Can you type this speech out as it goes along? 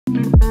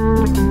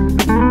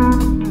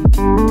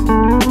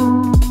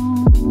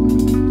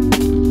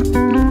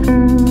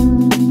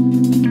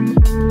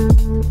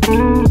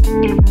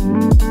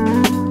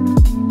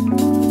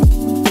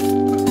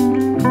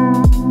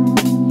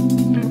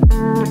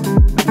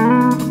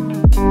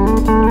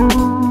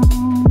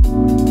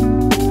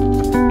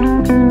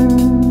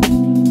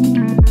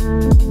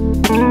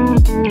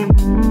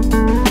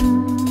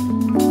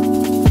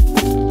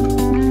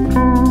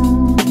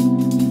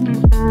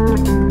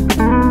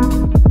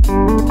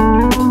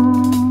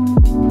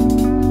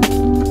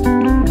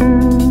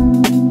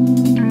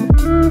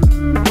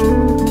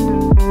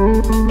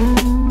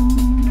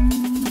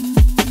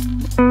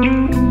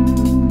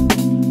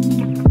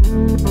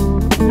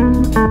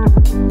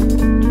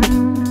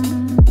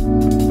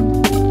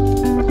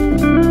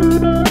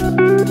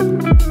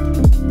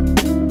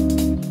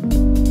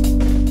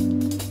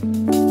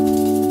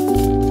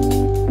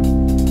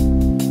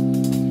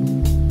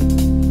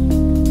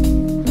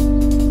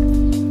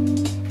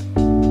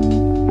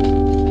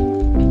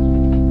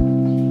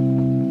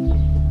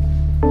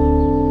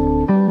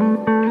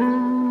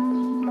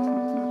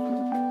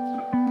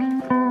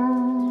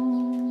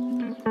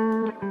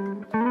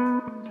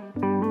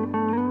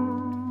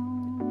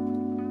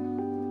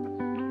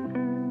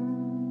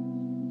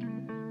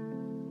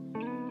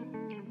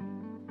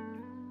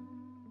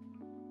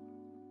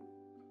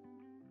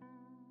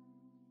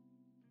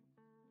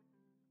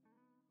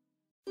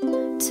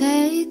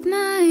Take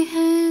my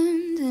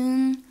hand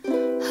and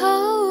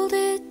hold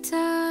it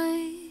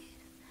tight.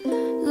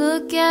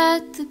 Look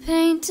at the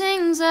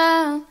paintings,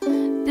 I'll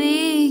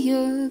be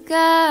your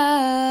guide.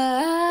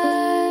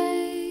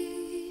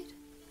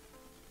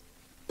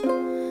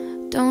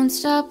 Don't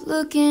stop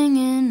looking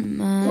in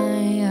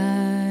my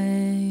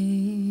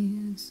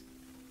eyes.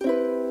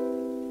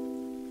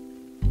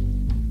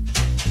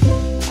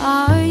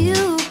 Are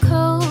you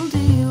cold? Do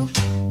you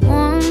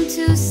want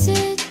to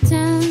sit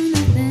down?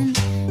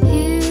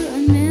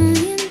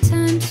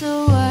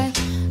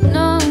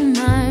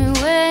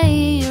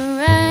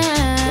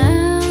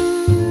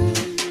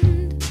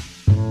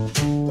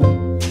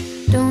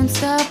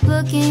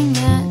 Looking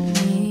at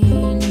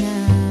me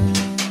now.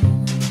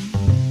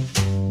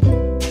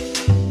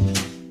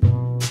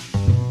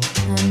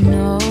 I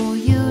know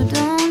you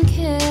don't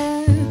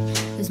care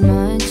as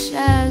much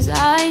as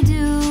I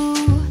do,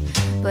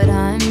 but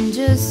I'm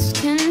just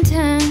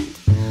content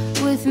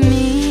with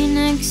me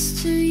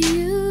next to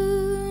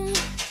you.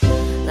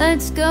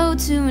 Let's go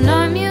to an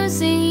art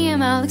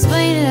museum, I'll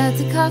explain it at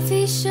the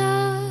coffee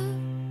shop.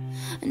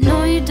 I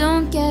know you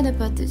don't get it,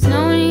 but there's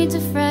no need to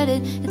fret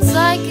it. It's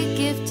like a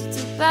gift,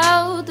 it's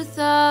about the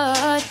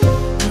thought.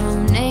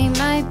 Monet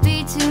might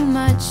be too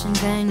much and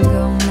Van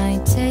Gogh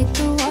might take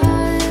a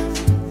while,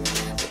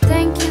 but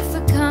thank you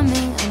for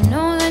coming. I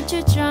know that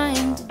you're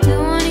trying to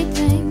do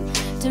anything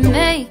to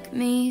make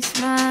me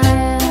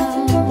smile.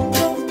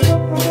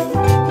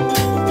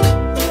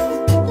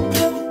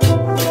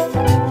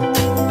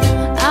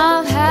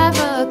 I'll have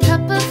a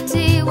cup of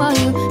tea while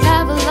you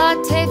have a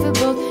latte for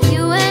both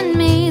you and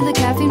me. The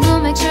caffeine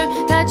will make sure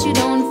that you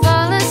don't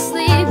fall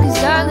asleep, 'cause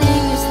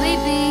darling, you're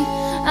sleepy,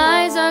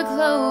 eyes are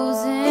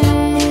closing.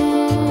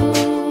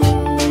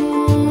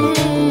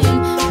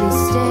 Please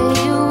stay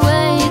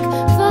awake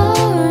for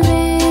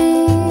me.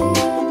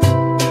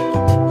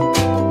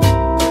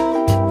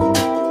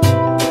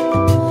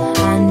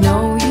 I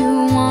know you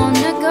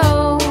wanna go,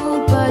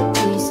 but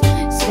please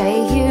stay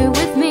here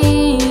with me.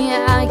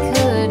 I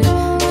could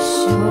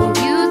show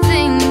you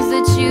things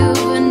that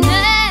you've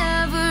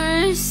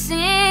never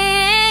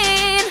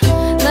seen.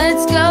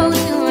 Let's go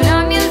to an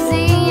art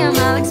museum,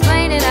 I'll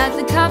explain it at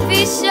the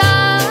coffee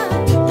shop.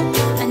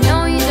 I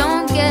know you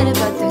don't get it,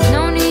 but there's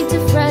no need to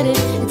fret it.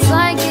 It's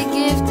like a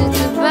gift, it's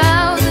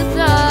about the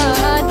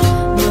thought.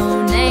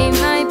 Monet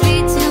might be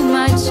too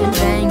much and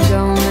Van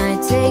Gogh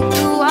might take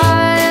a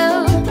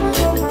while,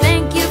 but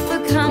thank you for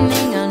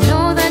coming. I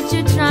know that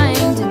you're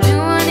trying to do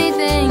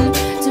anything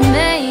to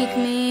make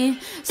me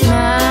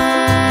smile.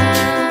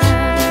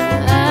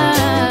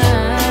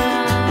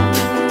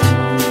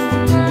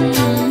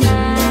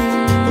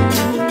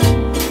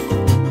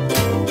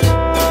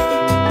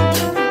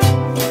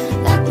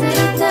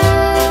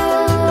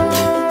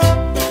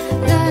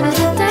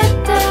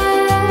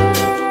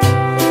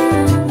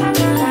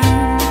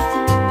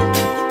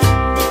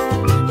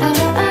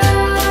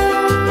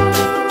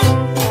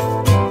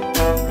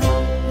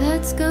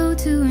 Let's go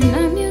to an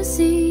art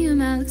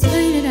museum, I'll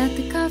explain it at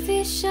the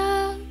coffee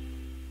shop.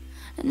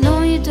 I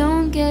know you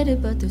don't get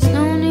it, but there's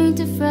no need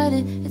to fret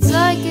it. It's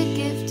like a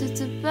gift,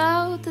 it's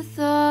about the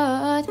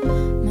thought.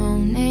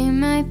 Monet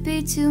might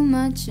be too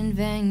much and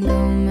Van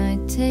Gogh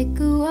might take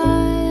a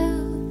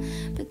while,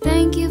 but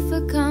thank you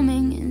for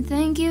coming and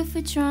thank you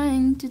for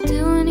trying to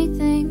do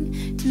anything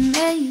to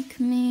make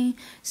me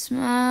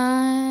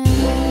smile.